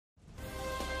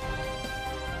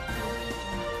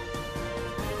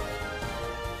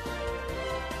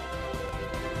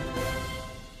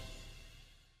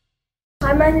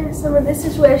Hi, my name is Summer. This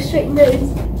is Webb Street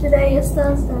News. Today is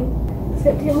Thursday,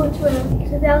 September 12,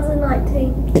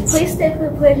 2019. Please stand for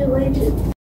the Pledge of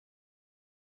Allegiance.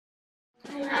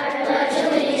 I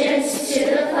pledge allegiance to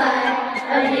the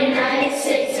flag of the United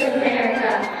States of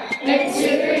America and to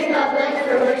the republic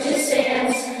for which it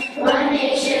stands, one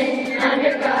nation,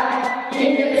 under God,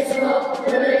 indivisible,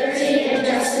 with liberty and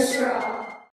justice for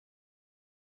all.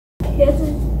 Here's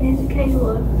an educated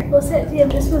word. For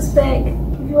September, respect.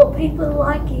 If you want people to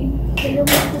like you, treat them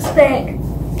with respect.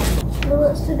 For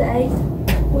lunch today,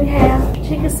 we have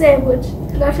chicken sandwich,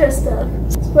 nacho stuff,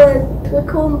 spread with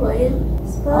cornbread.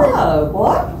 Oh,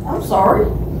 what? I'm sorry.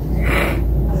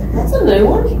 That's a new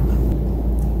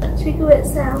one. Chicken wet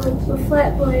salad with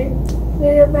flatbread,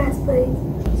 medium mashed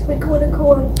beans, sweet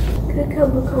corn,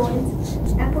 cucumber coins,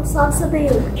 applesauce and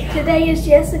milk. Today is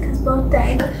Jessica's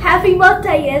birthday. Happy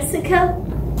birthday, Jessica!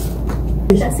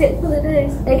 That's it for the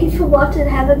news. Thank you for watching.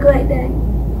 Have a great day.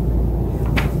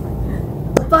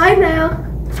 Bye now.